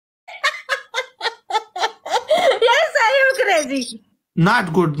crazy.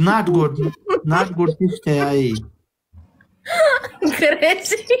 Not good, not good, not good. Stay I.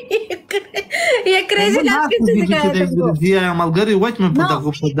 Crazy. ये crazy लफ्ज़ किसने सिखाया तुमको? ये अमलगरी वच में पता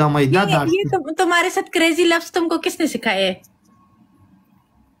को पता मैं दादा. ये तुम्हारे साथ crazy लफ्ज़ तुमको किसने सिखाए?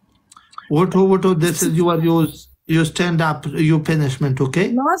 What? This is you stand up, you punishment, okay?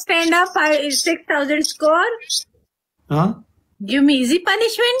 No stand up. 6,000 score. Huh? Give me easy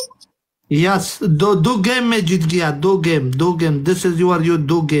punishment. Yes, दो game में जीत गया. दो game. This is your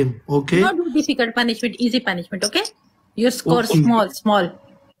दो game, okay? Not difficult punishment, easy punishment, okay? Your score small.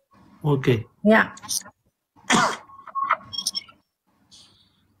 Okay. Yeah.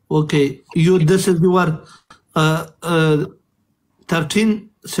 Okay. This is your 13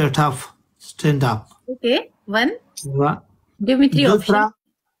 set up. Stand up. Okay. One. What? Give me 3 options.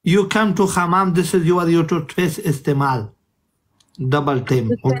 You come to hammam. This is your toothpaste istimal. Double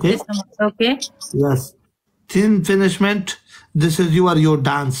time. Okay. Okay. Yes. Thin punishment. This is your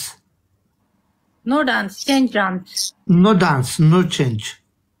dance. No dance. Change dance. No dance. No change.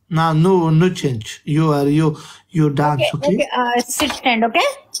 No change. You dance. Okay. Sit stand. Okay.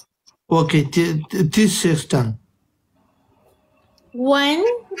 Okay. This system. 1,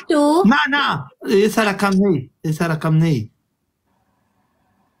 2. ना ये सारा काम नहीं.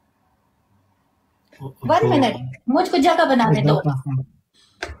 1 minute. मुझको जगह बनाने दो.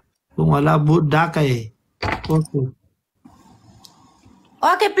 तुम्हारा बहुत डाक है.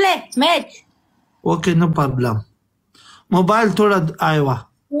 Okay, play match. Okay, no problem. Mobile थोड़ा आएगा.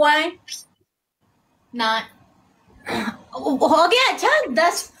 1 9 हो गया. अच्छा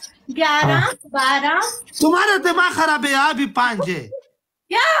 10 11 12. तुम्हारा दिमाग खराब है. अभी 5 है.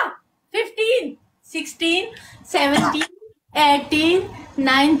 Yeah. 15 16 17 18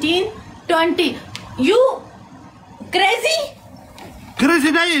 19 20. You crazy?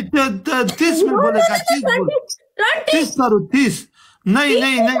 Crazy नहीं. 30 में बोलेगा. 30 करो. 30 नहीं.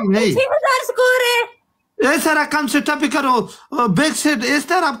 6,000 स्कोर है. ऐसा रकम से टप करो. बैक सेट इस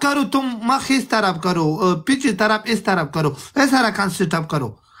तरफ करो. तुम मख इस तरफ करो. पीछे तरफ इस तरफ करो. ऐसा रकम से टप करो.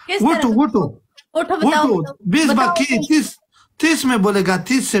 उठो 20 बाकी 30 में बोलेगा.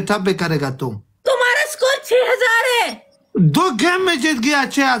 30 से टप करेगा तुम. तुम्हारा स्कोर 6,000 है. 2 गेम में जीत गया.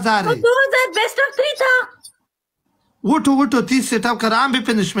 6,000 है. 2000 बेस्ट ऑफ 3 था. उठो 30 से टप कर. आम भी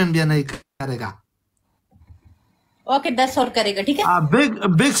पनिशमेंट भी नहीं करेगा. ओके 10 और करेगा. ठीक है.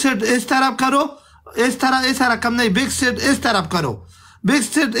 बैक सेट इस तरफ करो. इस तरह ऐसा रकम नहीं. बैक सेट इस तरफ करो. बैक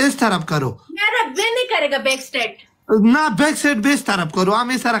सेट इस तरफ करो. मेरा वे नहीं करेगा बैक सेट. ना बैक सेट भी इस तरफ करो.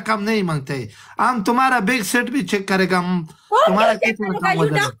 हम ऐसा रकम नहीं मांगते. हम तुम्हारा बैक सेट भी चेक करेगा. तुम्हारा कितना काम हो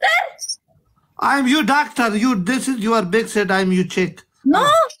जाएगा. I am you doctor. This is your back set. I am you check. No,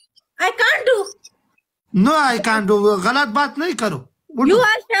 I can't do. No, I can't do. गलत बात नहीं करो. You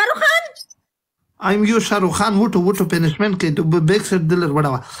are Shahrukh Khan. I am you Shahrukh Khan. उठो punishment के तो back set दिलर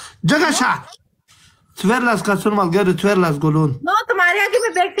बढ़ावा. जगह Shah. Twerlas का सुन मल गया. Twerlas गोलून. No, तुम्हारे आगे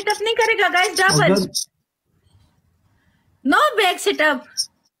में back sit up नहीं करेगा guys. double. No back sit up.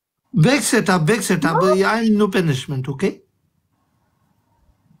 Back set up. No. I am no punishment. Okay.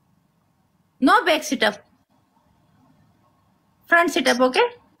 No back sit up. Front sit up. Okay.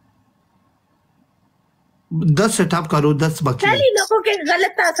 10 setup करो. 10 बाकी. चलिए लोगों के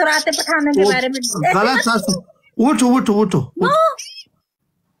गलत तासुरात है पठानों के बारे में. गलत तासुर. उठो.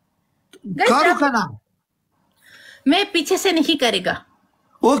 करो करना. मैं पीछे से नहीं करेगा.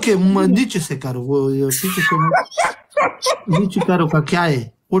 ओके नीचे से करो. वो पीछे से नीचे करो का क्या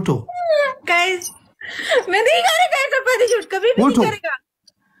है. उठो. गाइस मैं नहीं करेगा ऐसा पनिशमेंट. कभी भी नहीं करेगा.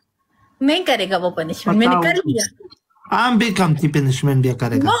 नहीं करेगा वो पनिशमेंट. मैंने कर लिया. आम भी कम थी. पनिशमेंट दिया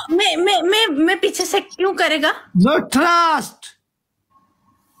करेगा. मैं पीछे से क्यों करेगा. No trust.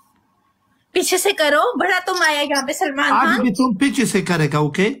 पीछे से करो. बड़ा तुम आया यहाँ पे सलमान खान. आज भी तुम पीछे से करेगा.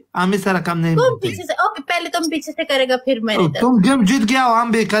 ओके आम इस तरह काम नहीं. तुम पीछे से. ओके पहले तुम पीछे से करेगा फिर मैंने. तुम गेम जीत गया.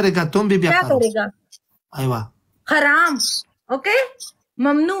 आम भी करेगा. तुम भी क्या करेगा. आइवा हराम. ओके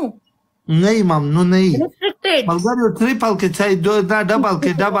ममनू नहीं. ममनू नहीं. रिस्ट्रिक्टेड. मगर ट्रिपल के चाहिए. डबल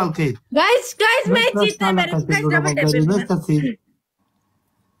के. गाइस मैं जीतना है. मेरे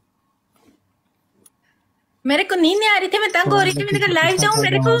मेरे को नींद नहीं आ रही थी. मैं तंग हो रही थी. मैंने कहा लाइव जाऊं.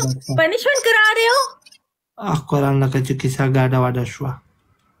 मेरे को पनिशमेंट करा रहे हो. कुरान लगा किसा गाड़ा वाड़ा शुआ.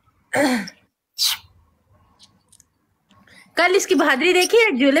 कल इसकी बहादुरी देखी.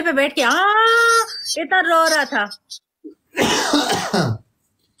 झूले पे बैठ के इतना रो रहा था.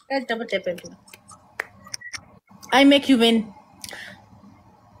 Double tap. I make you win.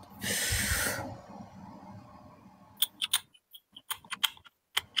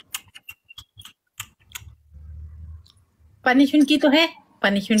 Punishment की तो है.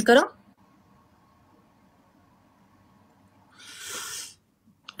 पनिशमेंट करो.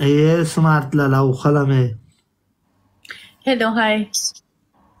 ये स्मार्ट लाओ खला में। Hello hi.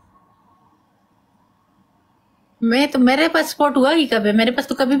 मैं तो मेरे पास स्पोर्ट हुआ ही कभी, मेरे पास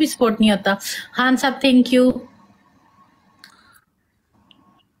तो कभी भी स्पोर्ट नहीं होता। खान साहब थैंक यू।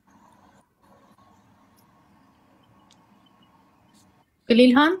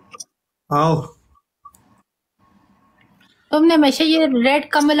 खलील खान आओ। तुमने हमेशा ये रेड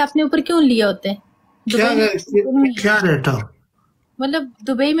कमल अपने ऊपर क्यों लिए होते? क्या क्या रहता? मतलब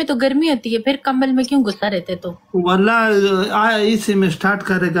दुबई में तो गर्मी होती है, फिर कम्बल में क्यों घुसा रहते? तो वल्ला इसी में स्टार्ट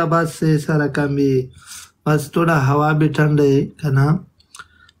करेगा बस से सारा काम भी। बस थोड़ा हवा भी ठंड है का ना,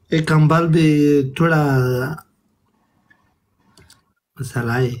 एक कंबल भी थोड़ा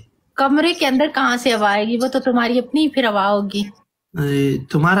मसाला है। कमरे के अंदर कहाँ से हवा आएगी? वो तो तुम्हारी अपनी फिर हवा होगी।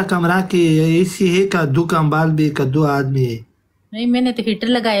 तुम्हारा कमरा की एसी है का? दो कंबल भी का? दो आदमी है? नहीं, मैंने तो हीटर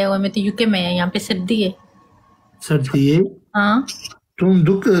लगाया हुआ, मैं तो यूके में है, यहाँ पे सर्दी है। सर्दी है? हाँ। तुम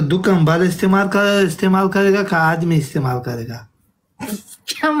दो कंबल इस्तेमाल करेगा का आदमी इस्तेमाल करेगा?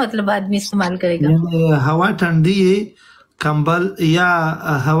 क्या मतलब आदमी इस्तेमाल करेगा? हवा ठंडी है, कंबल या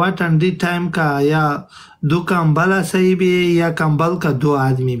हवा ठंडी टाइम का, या दो कंबल सही भी है, या कंबल का दो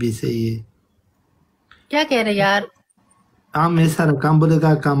आदमी भी सही है? क्या कह रहे यार? हम ऐसा रकम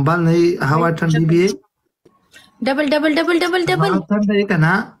बोलेगा, कंबल नहीं, हवा ठंडी भी है। Double double double double double ठंड है का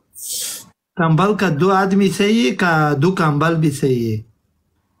ना, कंबल का दो आदमी सही है का दो कंबल भी सही है?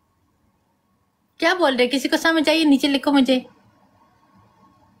 क्या बोल रहे? किसी को समझ आइए, नीचे लिखो मुझे।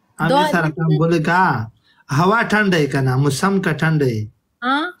 हम ऐसा रकम बोलेगा, हवा ठंड है का ना, मौसम का ठंड है।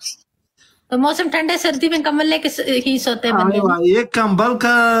 हाँ, तो मौसम ठंडे, सर्दी में कंबल लेके ही सोते हैं बंदे। ये कंबल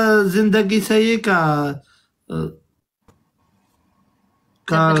का जिंदगी सही है का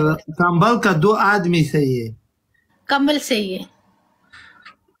कंबल का दो आदमी सही है? कंबल सही है,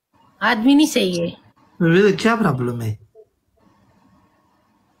 आदमी नहीं सही है। मेरे क्या प्रॉब्लम है?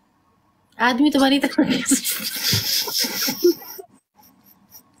 आदमी तुम्हारी तरह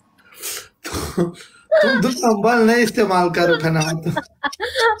तुम दो कंबल नहीं इस्तेमाल करो खाना तो।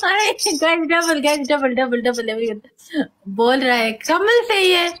 Double gas double double double बोल रहा है कमल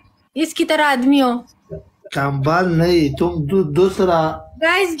सही है, इसकी तरह आदमी हो। कंबल नहीं, तुम दूसरा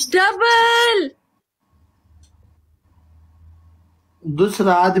गैस डबल,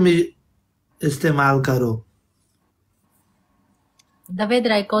 दूसरा आदमी इस्तेमाल करो। The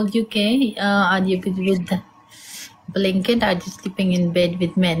weather I called UK. Are you good with blanket? Are you sleeping in bed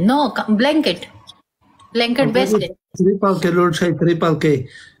with men? No, blanket. Blanket best. Triple के लोड है, triple के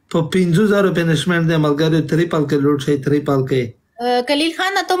तो 5,000 रुपए पनिशमेंट दे मगर ट्रिपल के लोड है, ट्रिपल के। खलील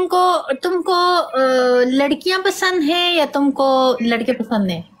खान, तुमको लड़कियां पसंद है या तुमको लड़के पसंद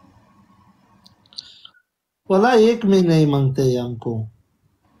है? वाला एक में नहीं मांगते हमको।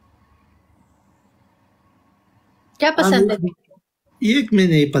 क्या पसंद है? एक में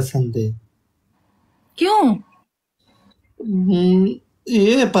नहीं पसंद है। क्यों?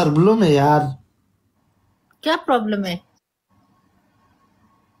 ये प्रॉब्लम है यार। क्या प्रॉब्लम है?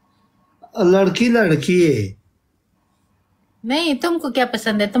 लड़की लड़की है। नहीं, तुमको क्या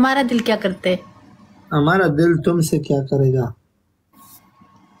पसंद है? तुम्हारा दिल क्या करते है? हमारा दिल तुमसे क्या करेगा?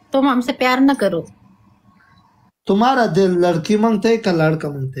 तुम हमसे प्यार न करो। तुम्हारा दिल लड़की मांगते है का लड़का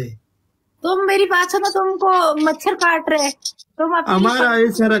मांगते है? तुम मेरी बात सुनो, तुमको मच्छर काट रहे, तुम हमारा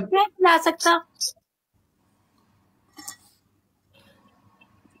ऐसा ला सकता।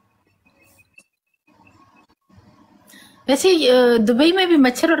 वैसे दुबई में भी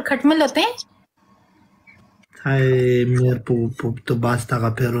मच्छर और खटमल होते हैं। हाय मेरे तो बास्ता का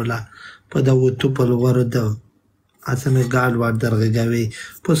पेरोला पदा वो तो पलवार द असमे गाड वार दरगे गावे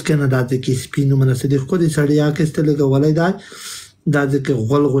पुस्के न दाते की स्पिनो मन से देखो दी सड़ी आके स्टले का वाले दाते के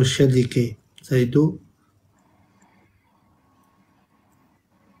गोल गोल शली के सही तो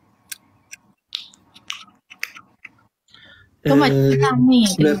तुम अच्छा नहीं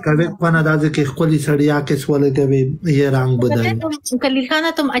है कभी पना दाते के खोली सड़ी आके वाले गावे ये रंग बदल। खलील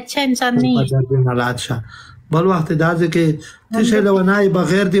खान, तुम अच्छा इंसान नहीं है। बल वक्त दाजे के तिशे लवनाई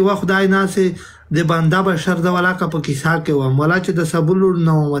बगैर दी वक्त दाई ना से दे बंदा बशर द वाला का पकिसा के व मला च द सबुल न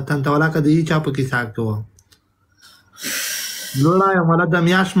वतन त वाला का दी चा पकिसा के व लोड़ा है मला द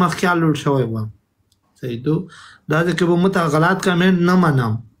मियाश मख ख्याल लुट शोय व सही तो दाजे के वो मत गलत कमेंट न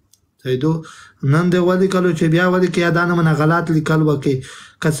मनम सही तो नन दे वाली कलो च बिया वाली के यादान मन गलत लिखल व के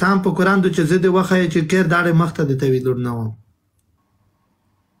कसम प कुरान दो च दे वखा च केर दाड़े मख्त दे तवी लुट न व।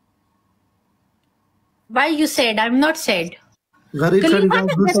 Why you said? I'm not sad. गरीब खड़ी गाल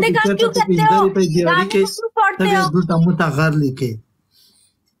दूसरा क्यों करते हो? पे दिवाली के तभी दूसरा मुतागर लिखे।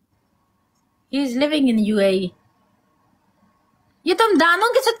 He is living in UAE. ये तुम दानों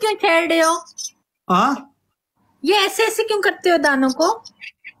के साथ क्यों छेड़ रहे हो? हाँ? ये ऐसे ऐसे क्यों करते हो दानों को?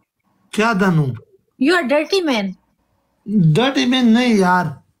 क्या Danu? You are dirty man. Dirty man नहीं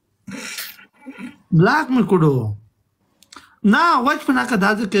यार. Black में कुड़ो. ना वच पना का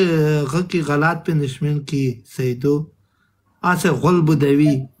दाद के गकी गलात पे निश्मिन की सैदो. आसे गल्ब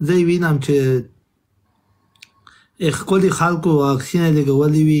देवी زي नाम चे एक कोली खालको अक्सीने लेके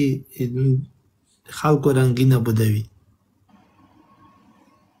वाली भी खालको रंगीना बुदेवी.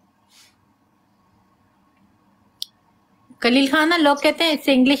 खलील खान ना लोग कहते हैं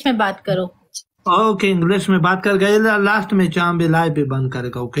इससे इंग्लिश में बात करो. ओके इंग्लिश में बात कर गए लास्ट में चाम भी लाइव भी बंद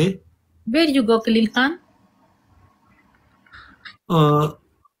करेगा. Okay Where you go, Khalil Khan?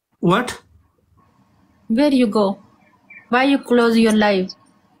 What? Where you go? Why you close your live?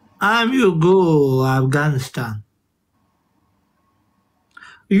 You go Afghanistan.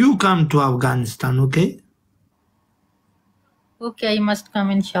 You come to Afghanistan, okay? Okay, I must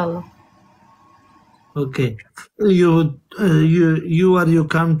come, inshallah. Okay. You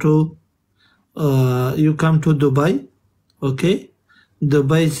come to Dubai, okay?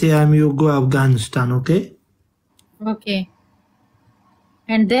 Dubai say you go Afghanistan, okay? Okay.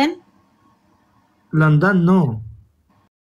 And then? London, no.